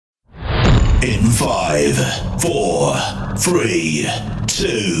In 5, 4, 3,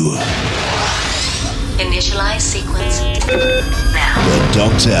 2. Initialize sequence now. The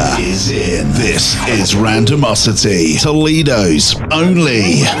Doctor is in. This is Randomosity, Toledo's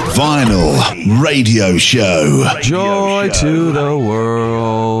only vinyl radio show. Joy to the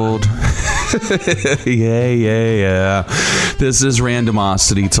world. Yeah. This is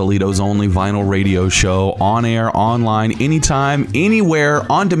Randomosity, Toledo's only vinyl radio show, on air, online, anytime,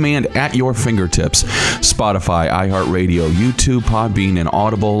 anywhere, on demand, at your fingertips. Spotify, iHeartRadio, YouTube, Podbean, and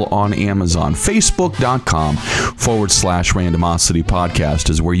Audible, on Amazon. Facebook.com/Randomosity Podcast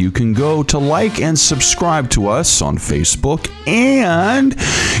is where you can go to like and subscribe to us on Facebook. And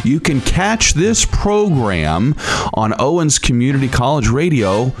you can catch this program on Owens Community College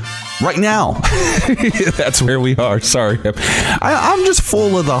Radio right now. That's where we are. Sorry. I'm just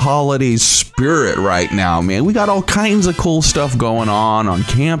full of the holiday spirit right now, man. We got all kinds of cool stuff going on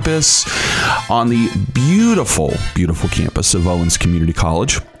campus, on the beautiful, beautiful campus of Owens Community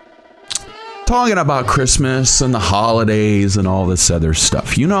College. Talking about Christmas and the holidays and all this other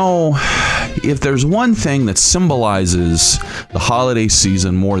stuff. You know, if there's one thing that symbolizes the holiday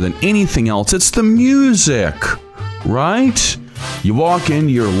season more than anything else, it's the music, right? You walk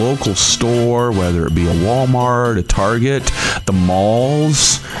into your local store, whether it be a Walmart, a Target, the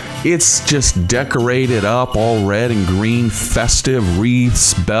malls, it's just decorated up, all red and green, festive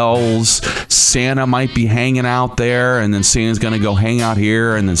wreaths, bells. Santa might be hanging out there, and then Santa's going to go hang out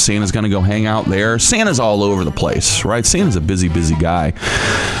here, and then Santa's going to go hang out there. Santa's all over the place, right? Santa's a busy, busy guy.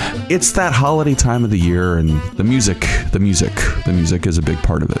 It's that holiday time of the year, and the music is a big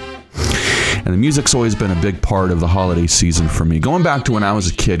part of it. And the music's always been a big part of the holiday season for me. Going back to when I was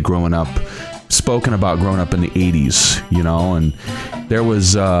a kid growing up, spoken about growing up in the 80s, you know, and there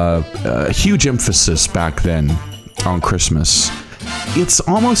was a huge emphasis back then on Christmas. It's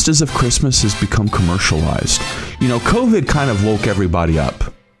almost as if Christmas has become commercialized. You know, COVID kind of woke everybody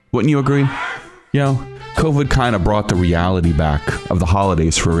up. Wouldn't you agree? You know, COVID kind of brought the reality back of the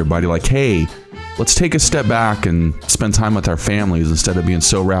holidays for everybody. Like, hey, let's take a step back and spend time with our families instead of being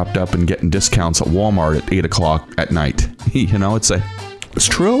so wrapped up and getting discounts at Walmart at 8 o'clock at night. You know, it's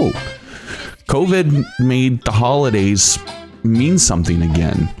true. COVID made the holidays mean something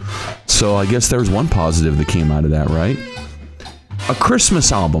again. So I guess there's one positive that came out of that, right? A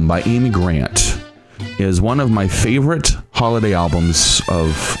Christmas album by Amy Grant is one of my favorite holiday albums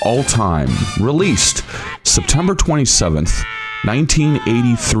of all time. Released September 27th,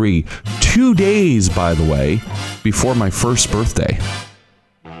 1983. 2 days, by the way, before my first birthday.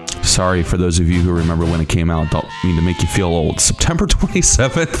 Sorry for those of you who remember when it came out. Don't mean to make you feel old. September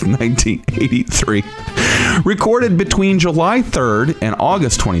 27th, 1983. Recorded between July 3rd and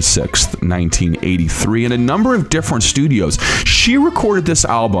August 26th, 1983, in a number of different studios. She recorded this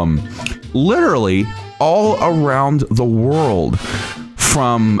album literally all around the world.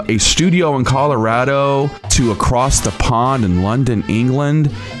 From a studio in Colorado to across the pond in London,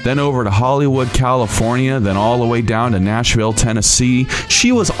 England, then over to Hollywood, California, then all the way down to Nashville, Tennessee.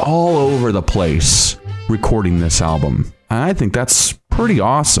 She was all over the place recording this album. I think that's pretty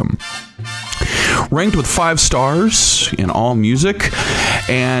awesome. Ranked with 5 stars in AllMusic,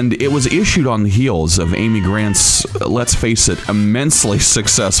 and it was issued on the heels of Amy Grant's, let's face it, immensely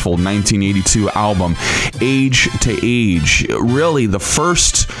successful 1982 album, Age to Age. Really the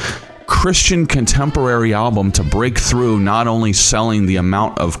first Christian contemporary album to break through, not only selling the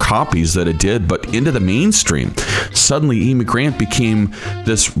amount of copies that it did, but into the mainstream. Suddenly, Amy Grant became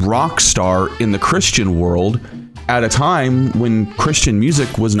this rock star in the Christian world at a time when Christian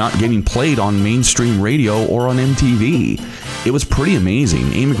music was not getting played on mainstream radio or on MTV. It was pretty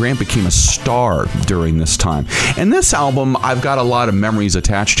amazing. Amy Grant became a star during this time. And this album, I've got a lot of memories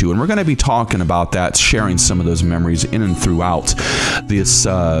attached to, and we're going to be talking about that, sharing some of those memories in and throughout this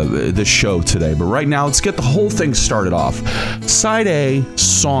show today. But right now, let's get the whole thing started off. Side A,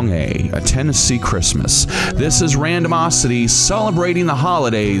 Song A Tennessee Christmas. This is Randomosity, celebrating the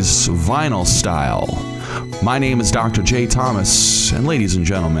holidays, vinyl style. My name is Dr. J. Thomas, and ladies and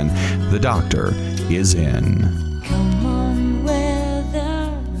gentlemen, the doctor is in. Come on,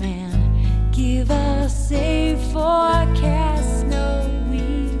 weatherman, give us a forecast,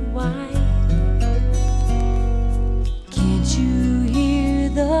 snowy white. Can't you hear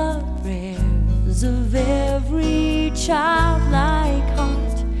the prayers of every childlike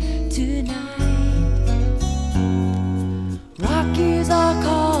heart tonight? Rockies are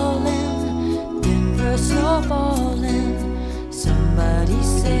calling, Denver snow falling. Somebody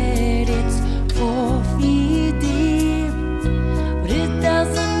said it's 4 feet deep, but it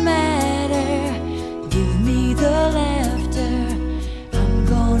doesn't matter. Give me the laughter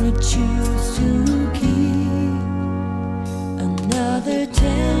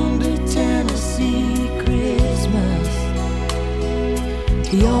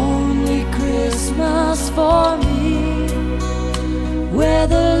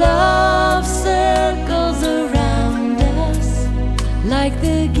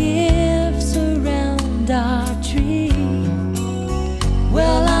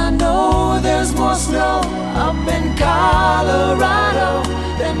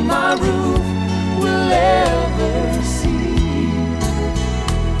my roof will ever see.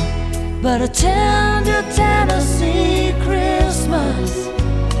 But a tender Tennessee Christmas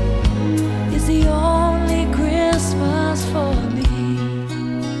is the only Christmas for me.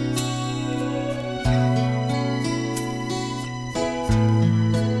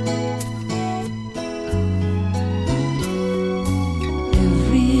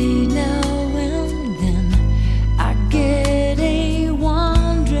 Every now and then I get a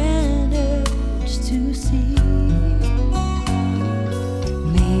wandering urge to see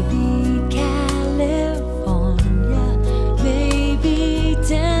maybe California, maybe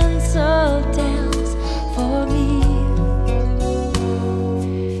tinsel towns for me.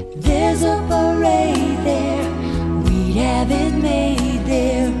 There's a parade there, we'd have it made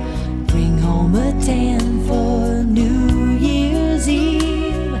there. Bring home a tan for New Year's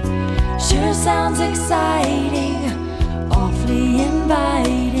Eve. Sure sounds exciting, awfully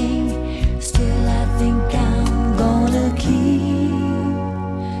inviting. Still I think I'm gonna keep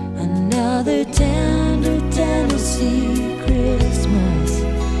another tender Tennessee Christmas,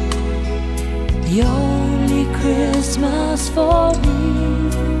 the only Christmas for me,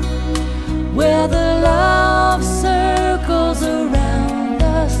 where the love circles around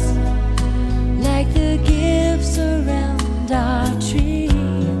us like the gifts around our tree.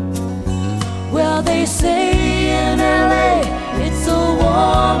 Well, they say in LA it's a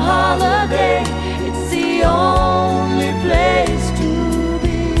warm holiday, it's the only place to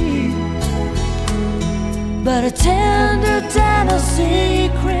be. But a tender Tennessee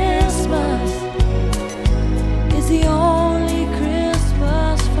Christmas is the only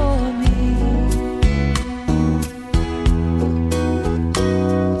Christmas for me.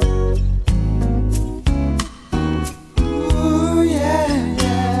 Ooh, yeah,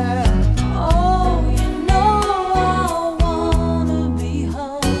 yeah. Oh, you know I wanna be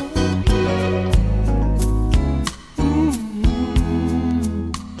home.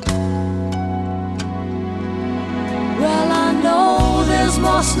 Well, I know there's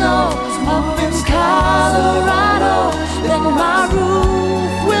more snow up in Colorado than my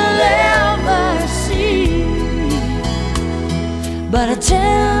roof will ever see. But a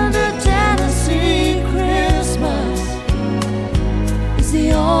tender Tennessee Christmas is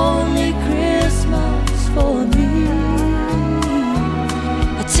the only Christmas for me.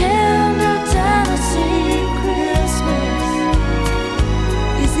 A tender Tennessee Christmas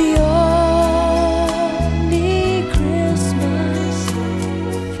is the only Christmas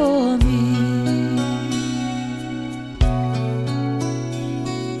for me.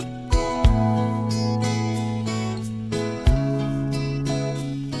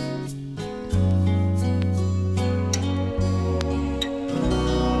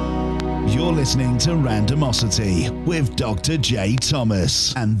 You're listening to Randomosity with Dr. J.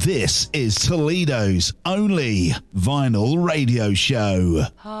 Thomas, and this is Toledo's only vinyl radio show.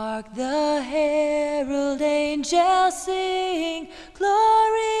 Hark the herald angels sing,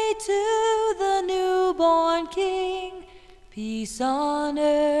 glory to the newborn King. Peace on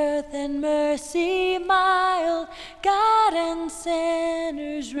earth and mercy mild, God and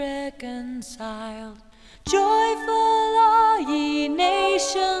sinners reconciled. Joyful all ye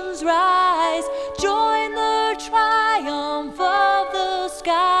nations rise, join the triumph of the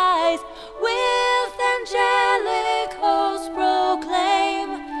skies. With angelic hosts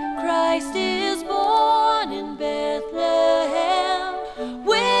proclaim, Christ is born in Bethlehem.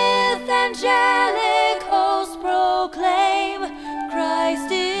 With angelic hosts proclaim,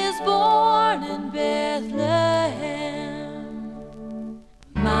 Christ is born in Bethlehem.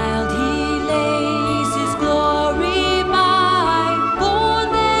 Mild he lays his glory by,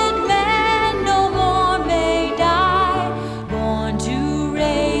 born that man no more may die, born to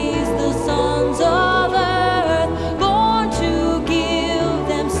raise the sons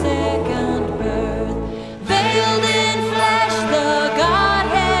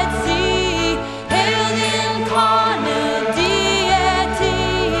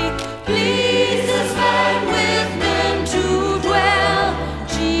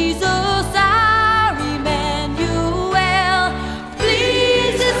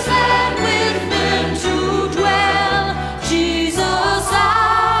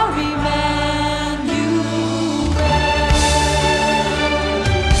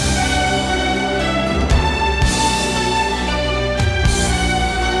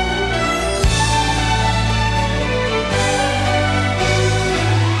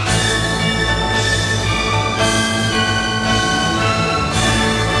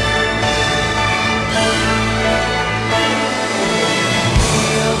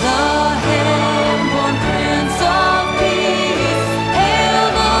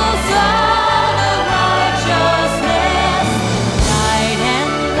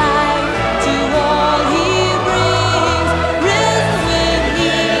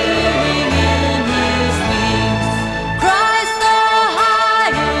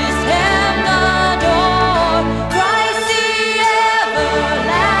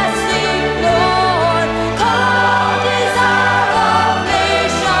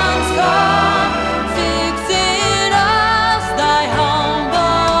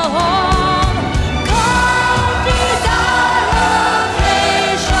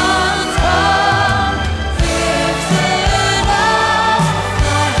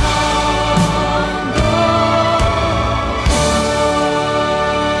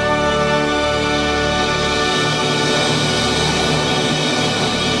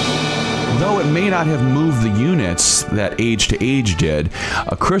may not have moved the units that Age to Age did,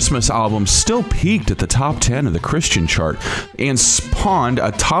 a Christmas album still peaked at the top 10 of the Christian chart and spawned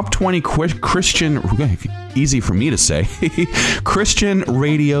a top 20 Christian, easy for me to say, Christian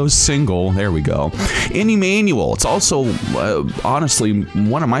radio single. There we go. In Emmanuel. It's also, honestly,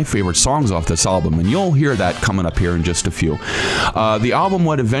 one of my favorite songs off this album, and you'll hear that coming up here in just a few. The album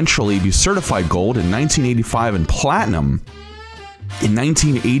would eventually be certified gold in 1985 and platinum in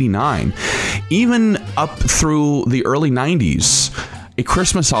 1989. Even up through the early 90s, a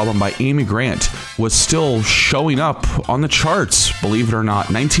Christmas album by Amy Grant was still showing up on the charts, believe it or not.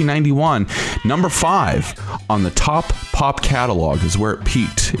 1991, number 5 on the top pop catalog is where it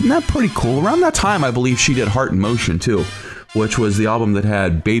peaked. Isn't that pretty cool? Around that time, I believe she did Heart in Motion too, which was the album that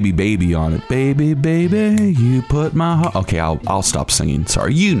had Baby Baby on it. Baby, baby, you put my heart... Okay, I'll stop singing.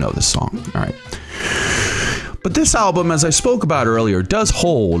 Sorry, you know the song. All right. But this album, as I spoke about earlier, does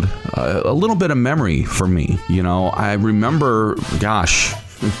hold a little bit of memory for me. You know, I remember, gosh,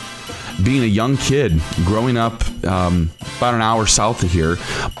 being a young kid, growing up about an hour south of here.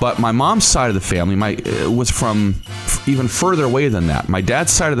 But my mom's side of the family was from even further away than that. My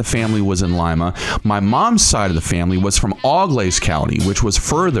dad's side of the family was in Lima. My mom's side of the family was from Auglaize County, which was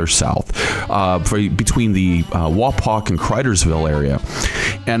further south, between the Wapak and Cridersville area.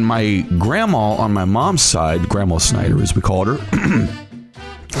 And my grandma on my mom's side, Grandma Snyder as we called her,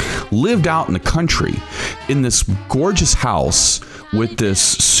 lived out in the country in this gorgeous house with this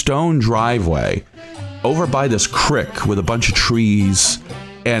stone driveway over by this creek with a bunch of trees.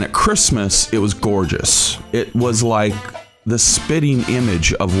 And at Christmas, it was gorgeous. It was like the spitting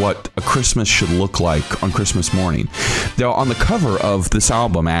image of what a Christmas should look like on Christmas morning. Now, on the cover of this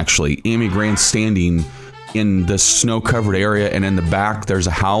album, actually, Amy Grant standing in this snow-covered area, and in the back, there's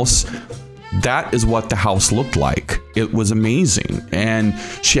a house. That is what the house looked like. It was amazing. And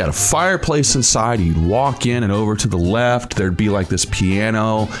she had a fireplace inside. You'd walk in, and over to the left, there'd be like this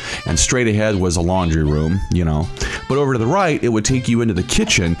piano, and straight ahead was a laundry room, you know. But over to the right, it would take you into the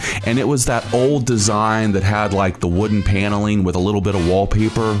kitchen, and it was that old design that had like the wooden paneling with a little bit of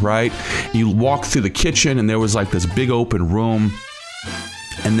wallpaper, right? You walk through the kitchen, and there was like this big open room.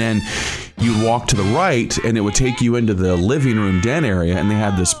 And then you'd walk to the right, and it would take you into the living room den area, and they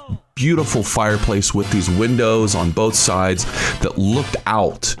had this beautiful fireplace with these windows on both sides that looked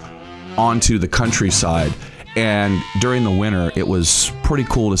out onto the countryside. And during the winter, it was pretty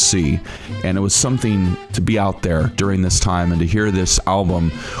cool to see, and it was something to be out there during this time and to hear this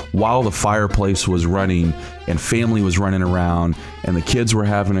album while the fireplace was running and family was running around and the kids were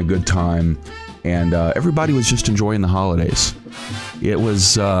having a good time, and everybody was just enjoying the holidays. It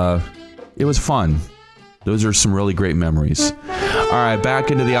was fun. Those are some really great memories. All right,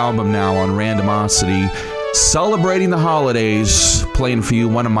 back into the album now on Randomosity. Celebrating the holidays, playing for you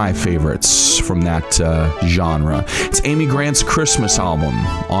one of my favorites from that genre. It's Amy Grant's Christmas album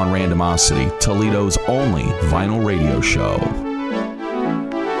on Randomosity, Toledo's only vinyl radio show.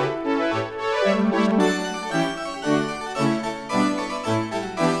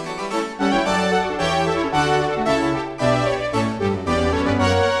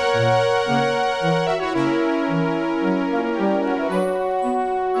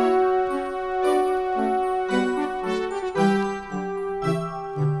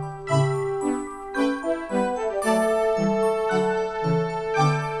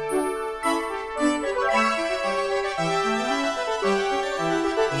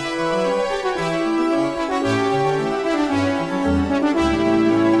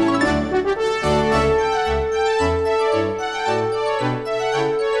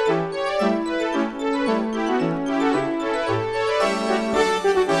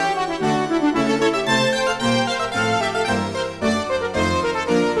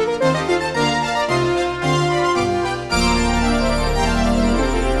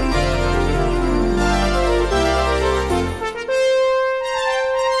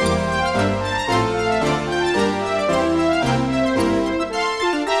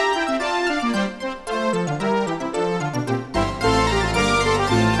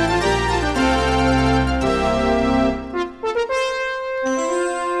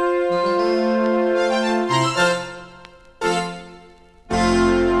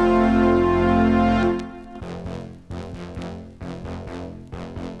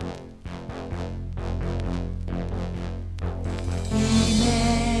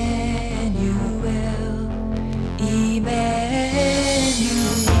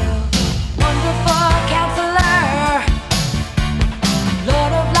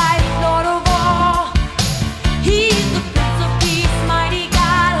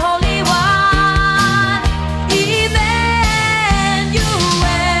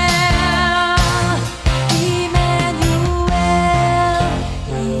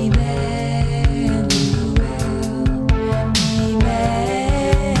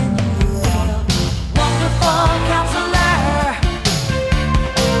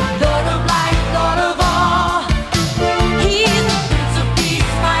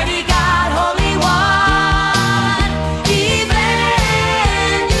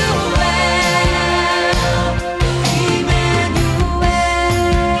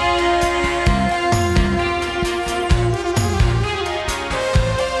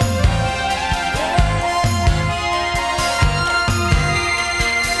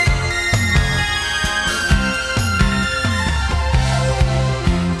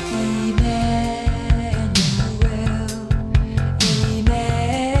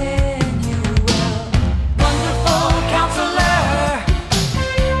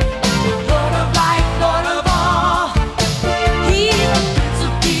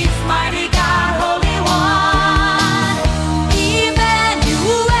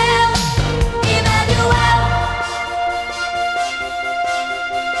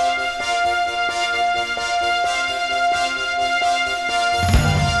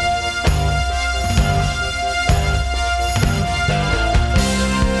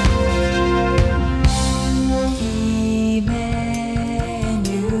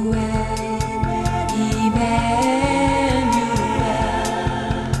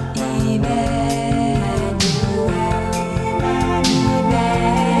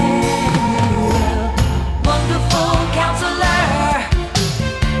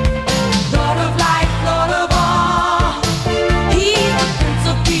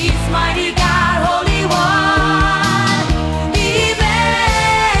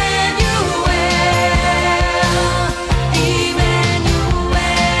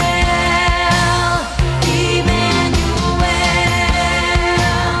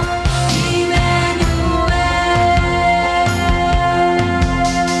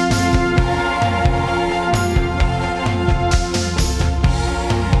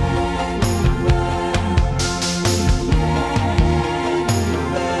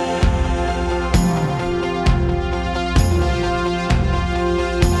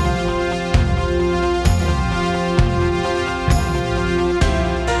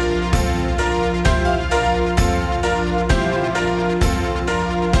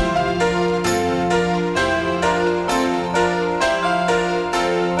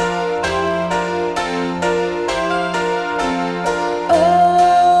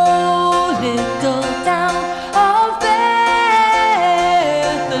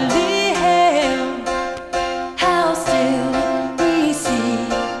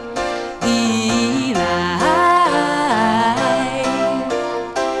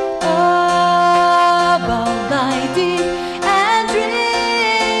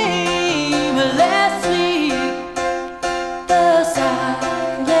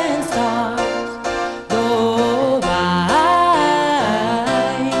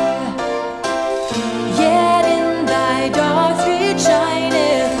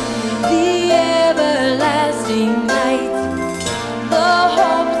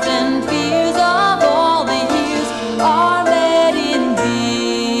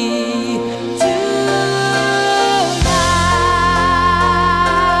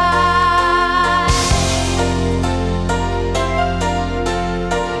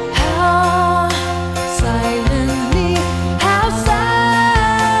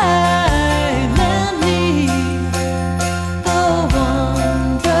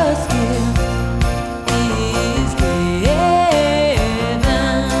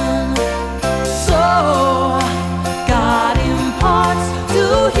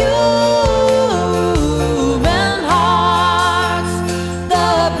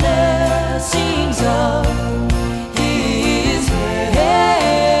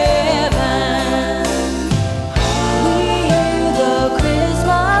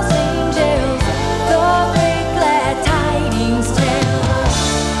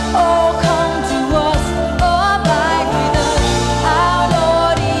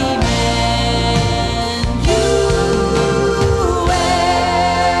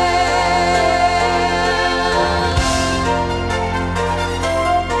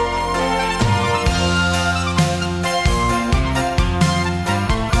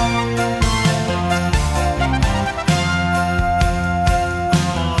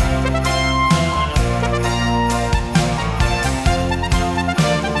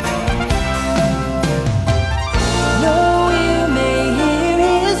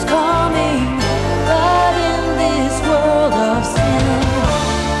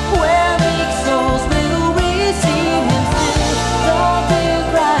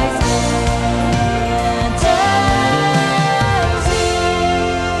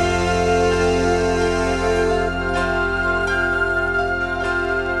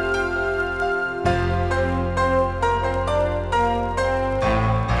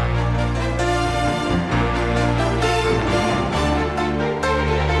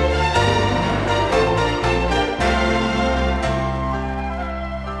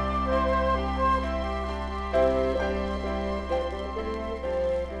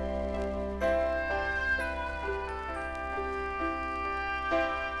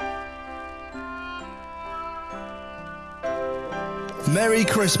 Merry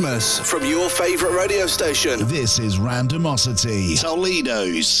Christmas from your favourite radio station. This is Randomosity,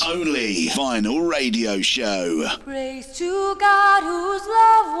 Toledo's only vinyl radio show. Praise to God whose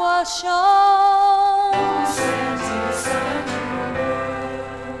love was shown.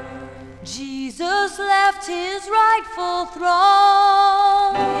 Jesus left his rightful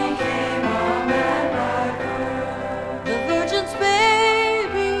throne. He came on that light. The Virgin's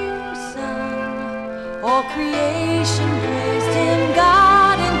baby son. All creation praised him.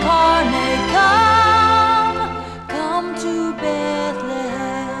 God incarnate, come to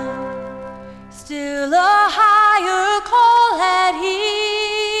Bethlehem. Still a higher call had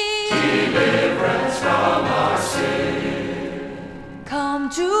he. Deliverance from our sin. Come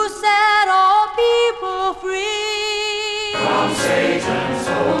to set all people free. From Satan's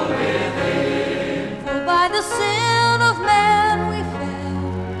hold within. For by the sin of man we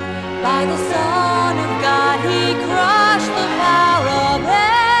fell. By the Son of God he crushed the power of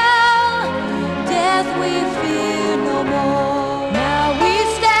hell. Death we fear no more. Now we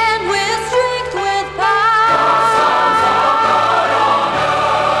stand with strength, with power. Sons of God on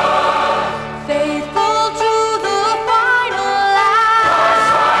earth. Faithful to the final last.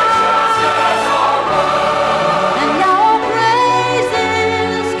 Christ righteousness our word. And now our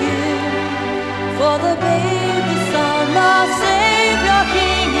praises give for the baby son, the Savior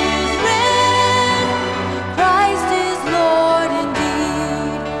King is risen. Christ is Lord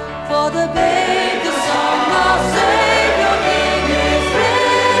indeed. For the babe, the son, the Savior King is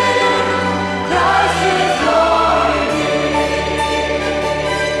risen. Christ is Lord indeed.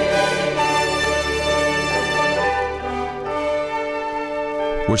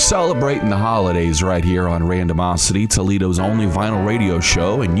 We're celebrating the holidays right here on Randomosity, Toledo's only vinyl radio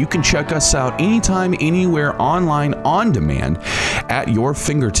show, and you can check us out anytime, anywhere, online, on demand, at your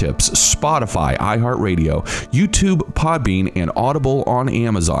fingertips. Spotify, iHeartRadio, YouTube, Podbean, and Audible on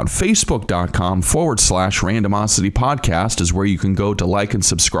Amazon. Facebook.com/Randomosity Podcast is where you can go to like and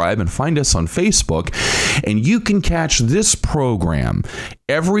subscribe and find us on Facebook. And you can catch this program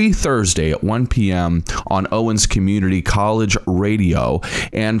every Thursday at 1 p.m. on Owens Community College Radio,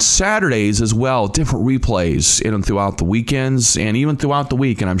 and Saturdays as well, different replays in and throughout the weekends and even throughout the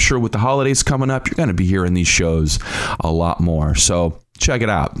week. And I'm sure with the holidays coming up, you're going to be hearing these shows a lot more. So check it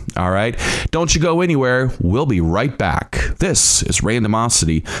out. All right. Don't you go anywhere. We'll be right back. This is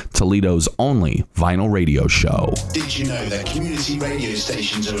Randomosity, Toledo's only vinyl radio show. Did you know that community radio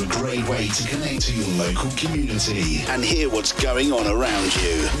stations are a great way to connect to your local community and hear what's going on around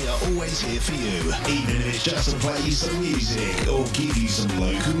you? We are always here for you, even if it's just to play you some music or give you some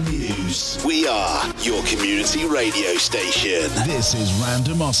local news. We are your community radio station. This is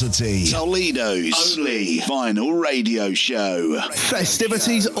Randomosity, Toledo's only vinyl radio show.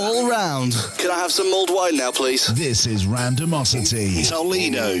 Festivities all round. Can I have some mulled wine now, please? This is Randomosity,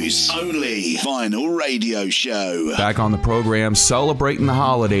 Toledo's only vinyl radio show. Back on the program, celebrating the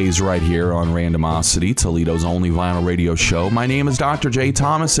holidays right here on Randomosity, Toledo's only vinyl radio show. My name is Dr. J.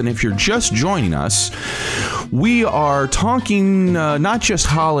 Thomas, and if you're just joining us, we are talking not just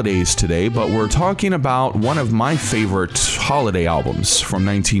holidays today, but we're talking about one of my favorite holiday albums from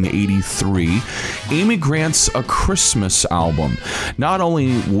 1983, Amy Grant's A Christmas Album. Not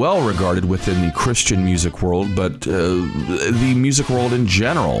only well regarded within the Christian music world, but the music world in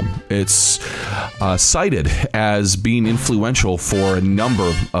general. It's cited as being influential for a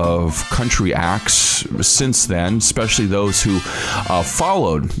number of country acts since then, especially those who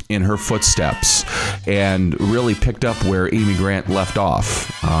followed in her footsteps and really picked up where Amy Grant left off.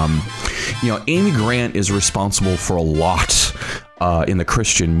 Amy Grant is responsible for a lot in the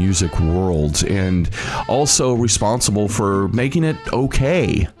Christian music world, and also responsible for making it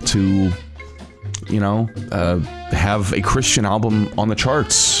okay to, have a Christian album on the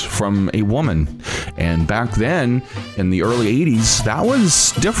charts from a woman. And back then, in the early 80s, that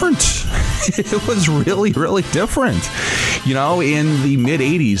was different. It was really, really different. In the mid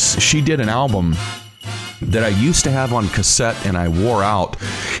 80s, she did an album that I used to have on cassette and I wore out,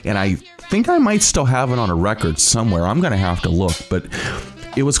 and I think I might still have it on a record somewhere. I'm going to have to look, but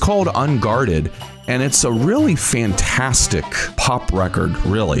it was called Unguarded, and it's a really fantastic pop record,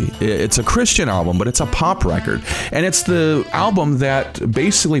 really. It's a Christian album, but it's a pop record. And it's the album that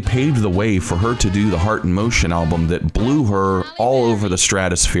basically paved the way for her to do the Heart in Motion album that blew her all over the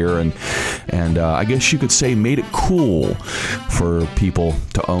stratosphere, and I guess you could say made it cool for people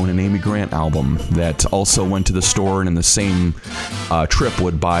to own an Amy Grant album that also went to the store and in the same trip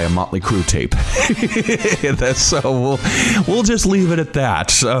would buy a Motley Crue tape. So we'll just leave it at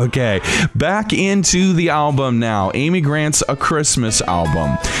that. Okay, back in into the album now. Amy Grant's A Christmas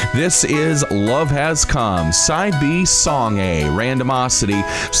Album. This is Love Has Come, Side B, Song A, Randomosity,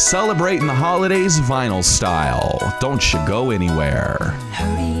 celebrating the holidays vinyl style. Don't you go anywhere.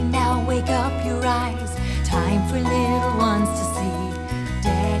 Hurry now, wake up your eyes. Time for little ones to see.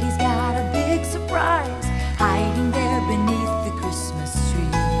 Daddy's got a big surprise hiding there beneath the Christmas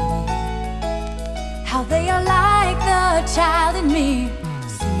tree. How they are like the child in me.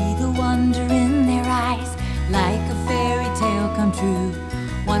 See the wonder in their eyes, like a fairy tale come true.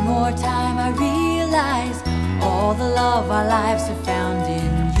 One more time I realize all the love our lives are found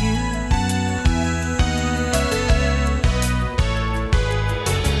in you.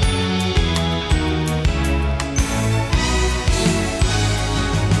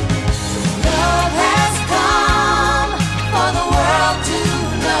 Love has come for the world to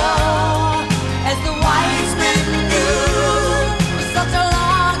know, as the wise men knew such a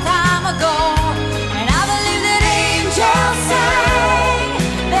long time ago. And I believe that angels sang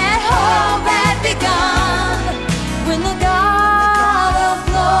that hope had begun when the God of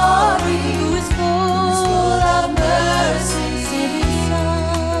glory, who is full of mercy, sent his Son.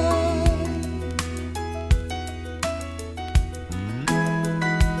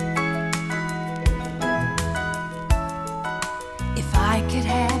 If I could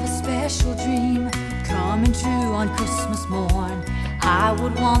have a special dream coming true on Christmas morn, I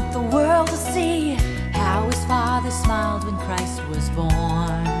would want the world to see how his Father smiled when Christ was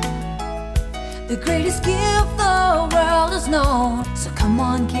born. The greatest gift the world has known. So come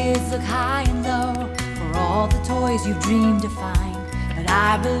on kids, look high and low for all the toys you've dreamed to find. But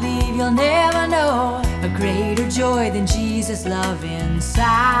I believe you'll never know a greater joy than Jesus' love inside.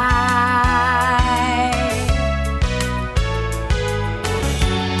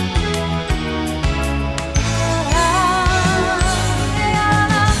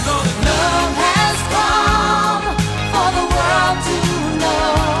 Love has come for the world to know,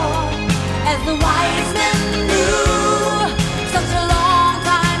 as the wise men knew such a long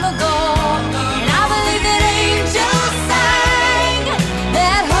time ago. And I believe that angels sang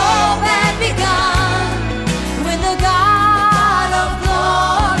that hope had begun when the God of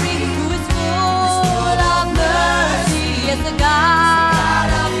glory, who is full of mercy, yes, the God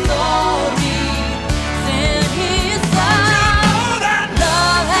of glory, sent his Son.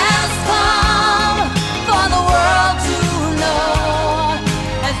 Love has come for the world to know,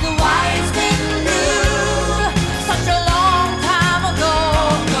 as the wise men knew such a long time ago.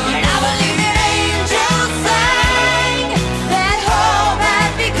 And I believe that angels sang that hope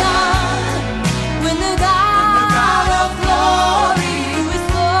had begun when the God of glory, who is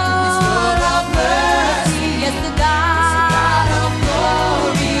full of mercy, yes, the God of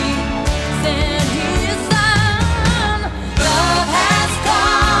glory, sent his Son. Love has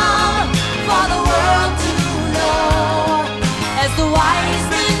come for the world to know, as the wise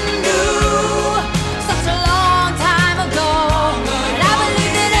men knew such a long time ago. And I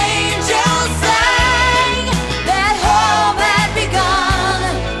believe that angels sang that hope had begun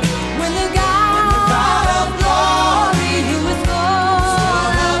when the God of glory, who is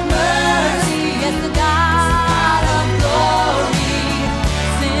full of mercy, yes, the God of glory,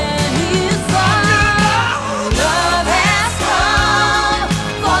 sent his Son. Love has come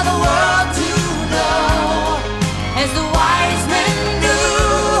for the world to know, as the wise men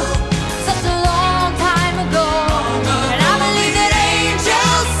knew such a long time ago. And I believe that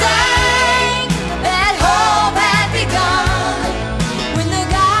angels sang that hope had begun when the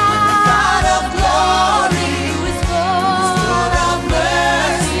God of glory, who is full of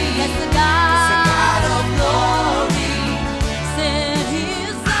mercy, yes, the God of glory, sent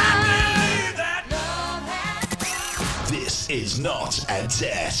his Son. Love has This is not a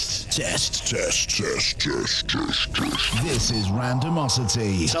test. Test. This is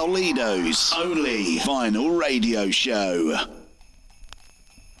Randomosity, Toledo's only vinyl radio show.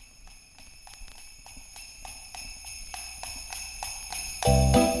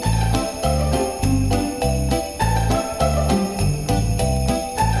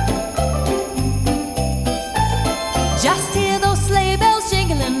 Just hear those sleigh bells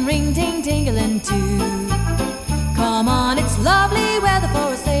jingling, ring ting tingling too. Come on, it's lovely weather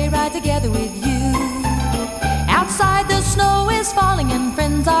for a sleigh ride together with you. Outside the snow is falling and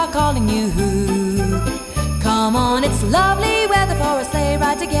friends are calling you. Come on, it's lovely weather for a sleigh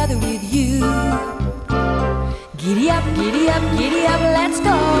ride together with you. Giddy up, giddy up, giddy up, let's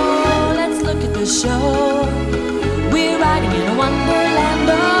go. Let's look at the show. We're riding in a wonderland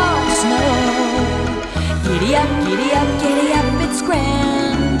of snow. Giddy up, giddy up, giddy up, it's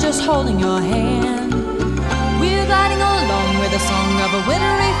grand, just holding your hand. We're gliding along with the song of a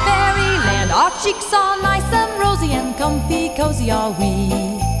wintry fairyland. Our cheeks are nice and rosy and comfy, cozy are we.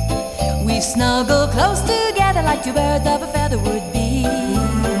 We've snuggled close together like two birds of a feather would be.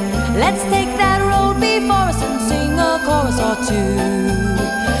 Let's take that road before us and sing a chorus or two.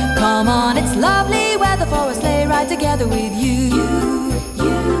 Come on, it's lovely weather for a sleigh ride together with you.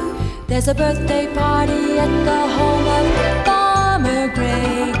 There's a birthday party at the home of Farmer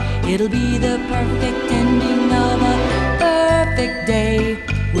Gray. It'll be the perfect ending of a perfect day.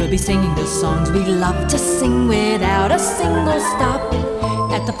 We'll be singing the songs we love to sing without a single stop.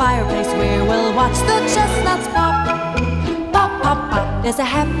 At the fireplace where we'll watch the chestnuts pop. Pop, pop, pop. There's a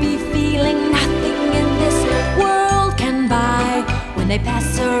happy feeling nothing in this world can buy when they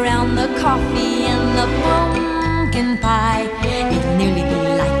pass around the coffee and the pumpkin pie. It'll nearly be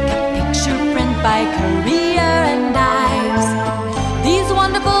like a picture print by Currier and Ives. These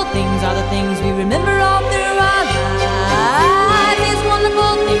wonderful things are the things we remember all through our lives. These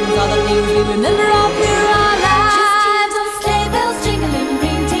wonderful things are the things we remember all through our lives. Just hear those sleigh bells jingling,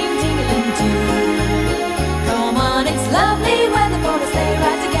 ring, ting, tingling too. Come on, it's lovely weather for a sleigh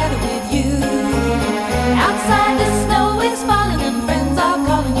ride together with you. Outside the snow is falling and friends are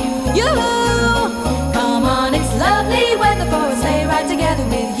calling you. Come on, it's lovely weather for a sleigh ride together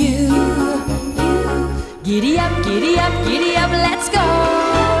with you. Giddy up, giddy up, giddy up, let's go.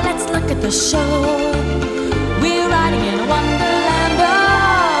 Let's look at the show. We're riding in a wonderland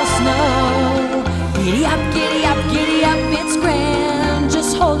of snow. Giddy up, giddy up, giddy up, it's grand,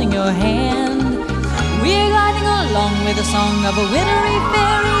 just holding your hand. We're gliding along with the song of a wintry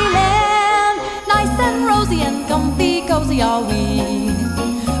fairyland. Nice and rosy and comfy, cozy are we.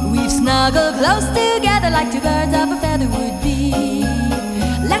 We've snuggled close together like two birds of a feather would be.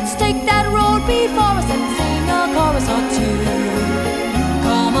 Let's take that road before us and sing a chorus or two.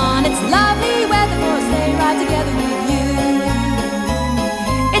 Come on, it's lovely weather for a sleigh ride together with you.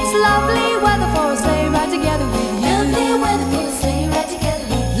 It's lovely weather for a sleigh ride together with you. Lovely weather for a sleigh ride together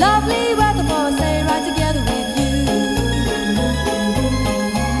with you. Lovely weather for a sleigh ride together with you.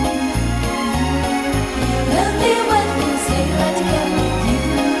 Lovely weather for a sleigh ride together with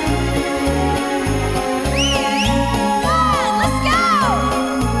you. Let's go!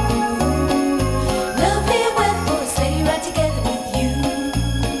 Lovely weather for a sleigh ride together with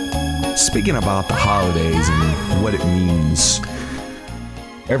you. Speaking about the holidays and what it means,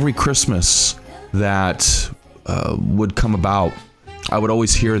 every Christmas that would come about, I would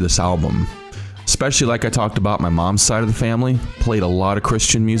always hear this album. Especially like I talked about, my mom's side of the family played a lot of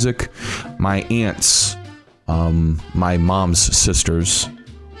Christian music. My aunts, my mom's sisters,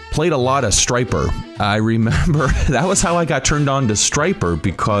 played a lot of Stryper. I remember that was how I got turned on to Stryper,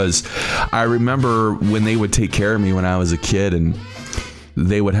 because I remember when they would take care of me when I was a kid, and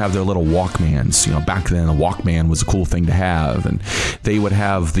they would have their little Walkmans. You know, back then a Walkman was a cool thing to have, and they would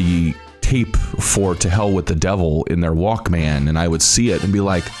have the tape for To Hell with the Devil in their Walkman, and I would see it and be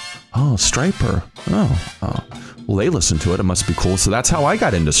like, oh, Stryper. Oh. Well, they listened to it. It must be cool. So that's how I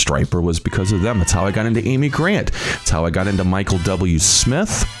got into Stryper, was because of them. That's how I got into Amy Grant. That's how I got into Michael W.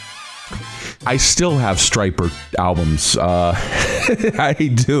 Smith. I still have Stryper albums. I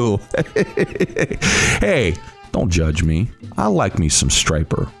do. Hey, don't judge me. I like me some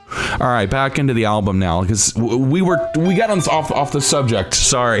Stryper. All right, back into the album now, because we got off the subject.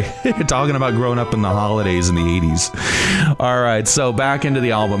 Sorry, talking about growing up in the holidays in the 80s. All right, so back into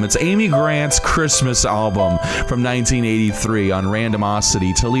the album. It's Amy Grant's Christmas album from 1983 on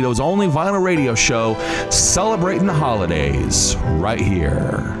Randomosity, Toledo's only vinyl radio show celebrating the holidays, right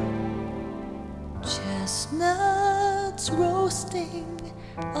here. Chestnuts roasting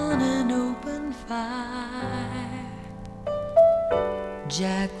on an open fire,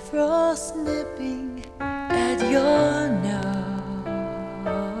 Jack Frost nipping at your nose,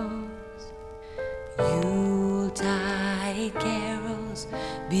 Yuletide carols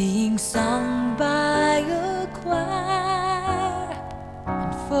being sung by a choir,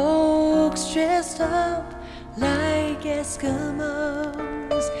 and folks dressed up like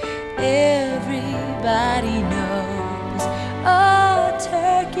Eskimos. Everybody knows a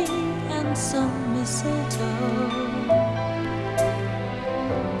turkey and some mistletoe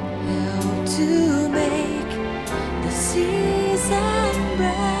help to make the season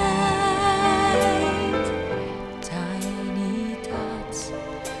bright. Tiny tots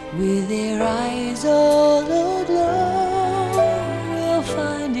with their eyes all aglow will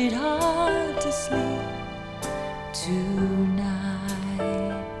find it hard to sleep tonight.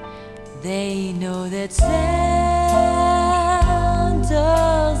 They know that Santa's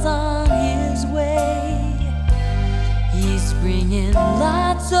on his way. He's bringing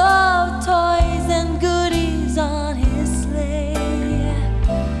lots of toys and goodies on his sleigh.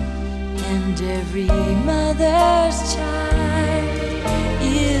 And every mother's child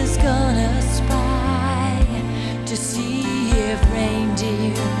is gonna spy to see if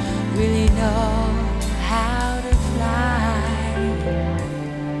reindeer really know how to fly.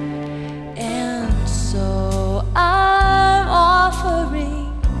 And so I'm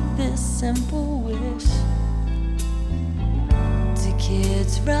offering this simple wish to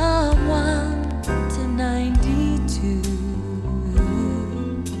kids from 1 to 92.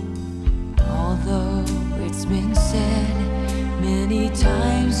 Although it's been said many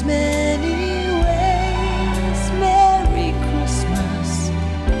times, many ways, Merry Christmas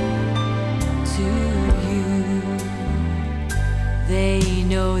to you. They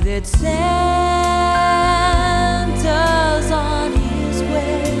know that Santa's on his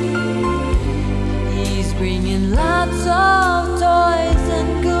way. He's bringing lots of toys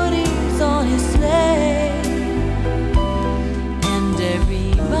and goodies on his sleigh. And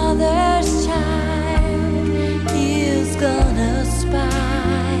every mother's child is gonna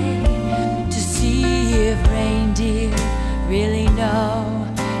spy to see if reindeer really know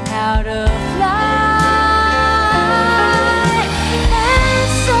how to fly. And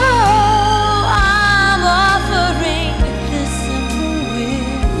so I'm offering this simple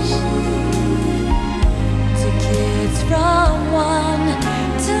wish to kids from 1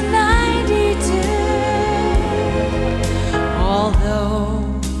 to 92. Although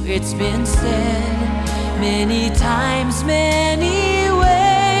it's been said many times, many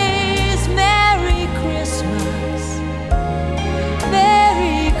ways, Merry Christmas,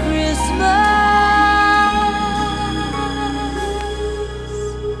 Merry Christmas,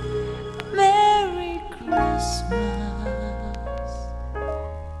 Merry Christmas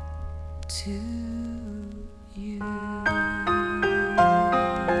to you.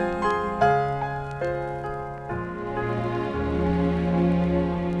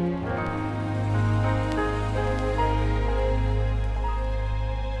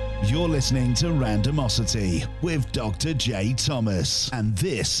 You're listening to Randomosity with Dr. J. Thomas, and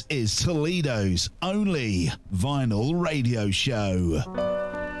this is Toledo's only vinyl radio show.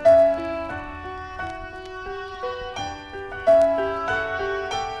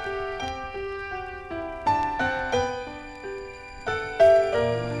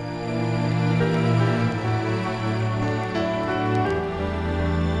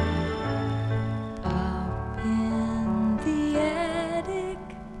 Up in the attic,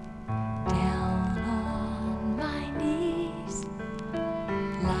 down on my knees,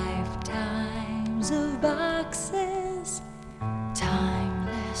 lifetimes of boxes,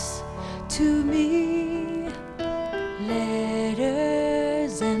 timeless to me,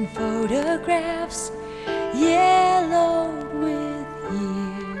 letters and photographs, yellowed with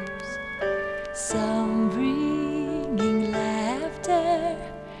years, some bringing laughter,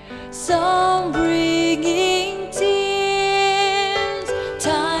 some bringing tears.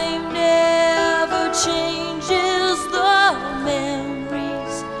 Time never changes the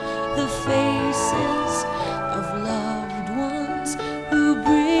memories, the faces of loved ones who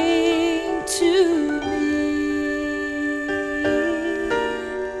bring to me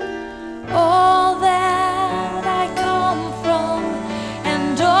all that I come from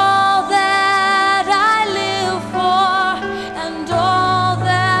and all that I live for and all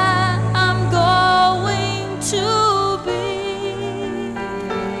that I'm going to be.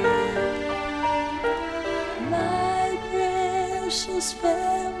 My precious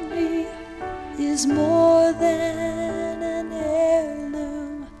family is more than an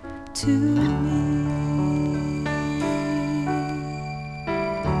heirloom to me.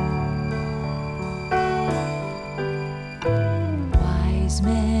 Wise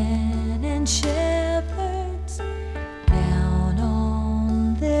men and shepherds down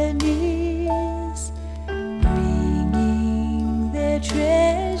on their knees, bringing their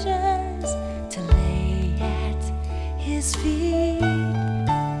treasures to lay at his feet.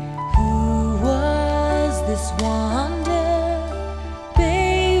 Who was this wonder,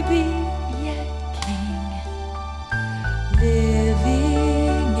 baby yet king,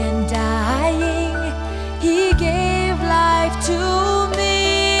 living and dying? He gave life to me.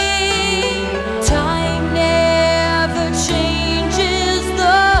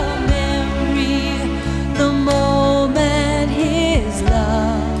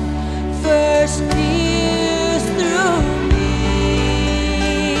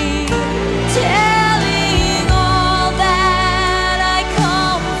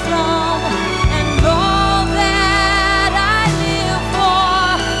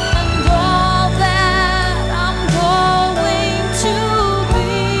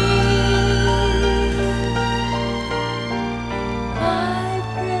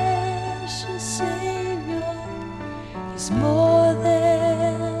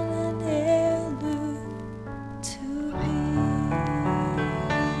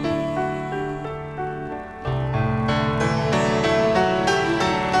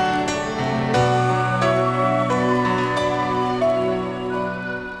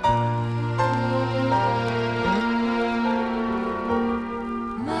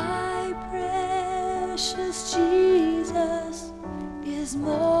 precious Jesus is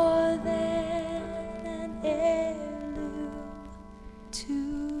more than an heirloom to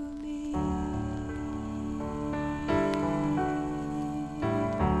me.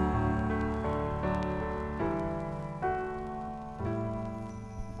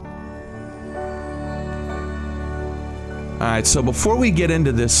 All right, so before we get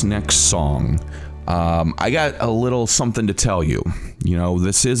into this next song, I got a little something to tell you. You know,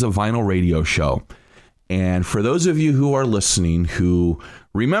 this is a vinyl radio show. And for those of you who are listening who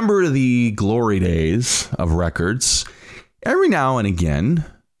remember the glory days of records, every now and again,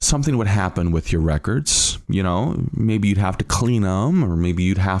 something would happen with your records. You know, maybe you'd have to clean them, or maybe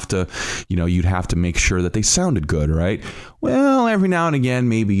you'd have to make sure that they sounded good, right? Well, every now and again,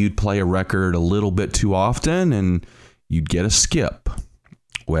 maybe you'd play a record a little bit too often and you'd get a skip.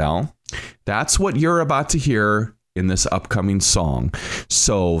 Well, that's what you're about to hear in this upcoming song.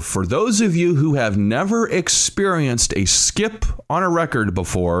 So for those of you who have never experienced a skip on a record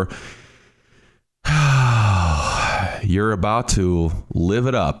before, you're about to live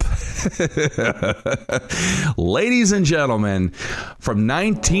it up. Ladies and gentlemen, from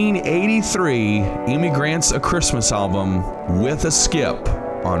 1983, Amy Grant's A Christmas Album with a Skip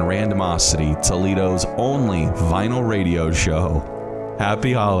on Randomosity, Toledo's only vinyl radio show.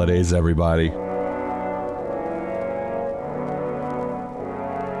 Happy holidays, everybody.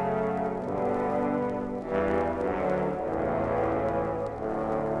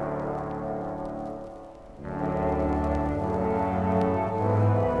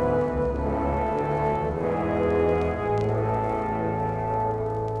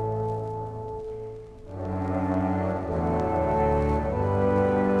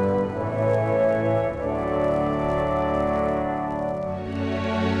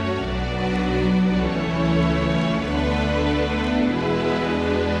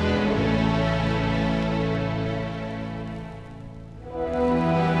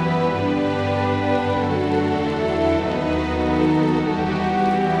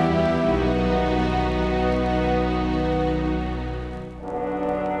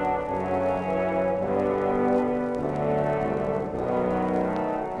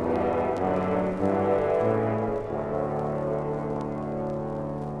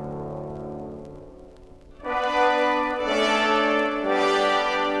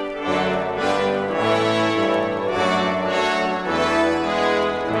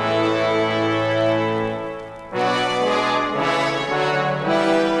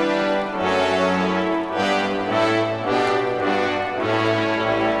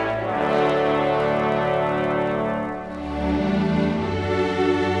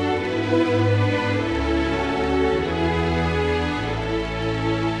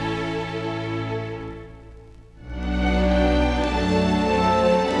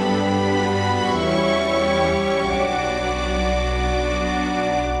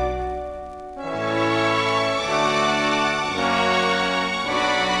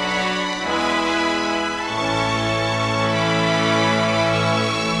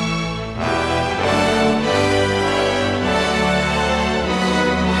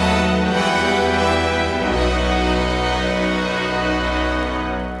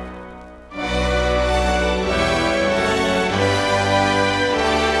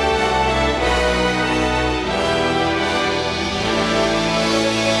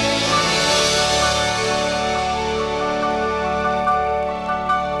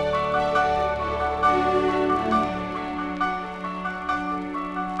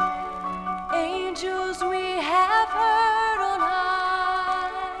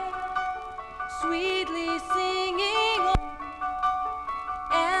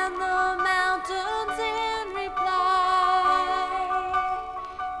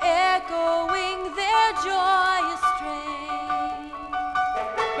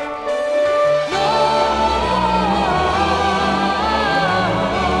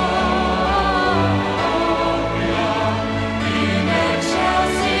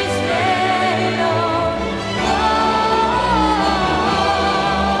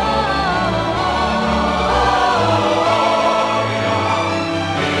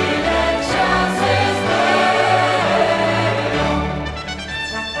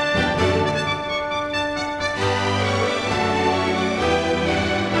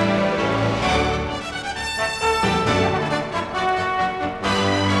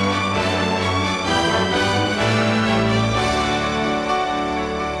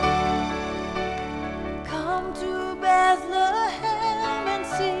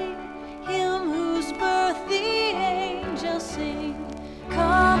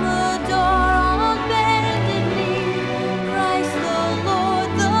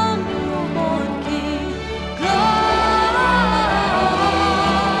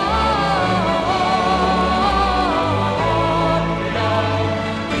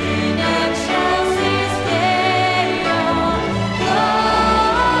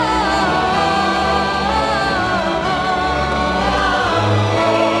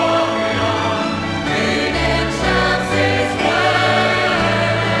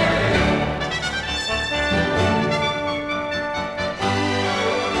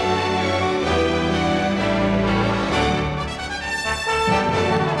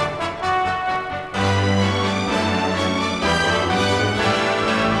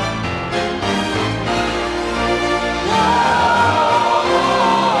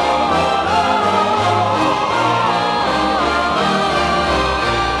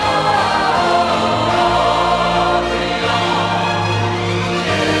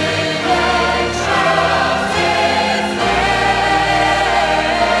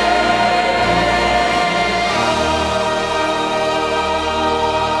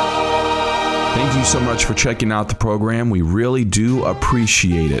 you so much for checking out the program. We really do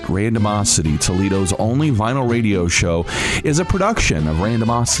appreciate it. Randomosity, Toledo's only vinyl radio show, is a production of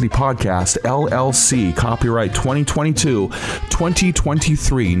Randomosity Podcast, LLC, copyright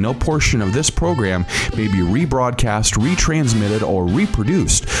 2022-2023. No portion of this program may be rebroadcast, retransmitted, or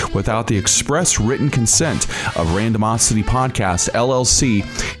reproduced without the express written consent of Randomosity Podcast, LLC,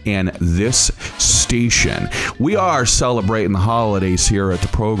 and this station. We are celebrating the holidays here at the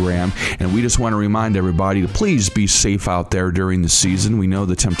program, and we just want to remind everybody to please be safe out there during the season. We know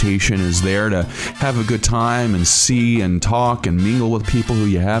the temptation is there to have a good time and see and talk and mingle with people who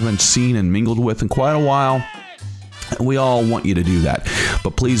you haven't seen and mingled with in quite a while. We all want you to do that,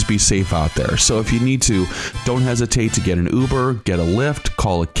 but please be safe out there. So if you need to, don't hesitate to get an Uber, get a Lyft,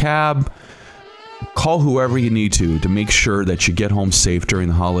 call a cab, call whoever you need to make sure that you get home safe during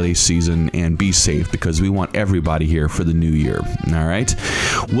the holiday season and be safe, because we want everybody here for the new year. All right.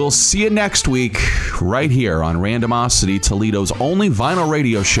 We'll see you next week right here on Randomosity, Toledo's only vinyl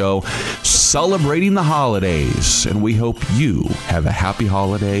radio show celebrating the holidays. And we hope you have a happy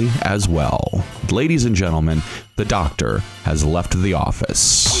holiday as well. Ladies and gentlemen, the doctor has left the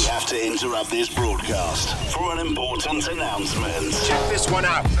office. We have to interrupt this broadcast for an important announcement. Check this one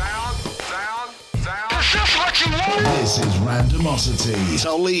out. This is Randomosity,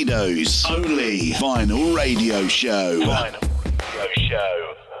 Toledo's only vinyl radio show.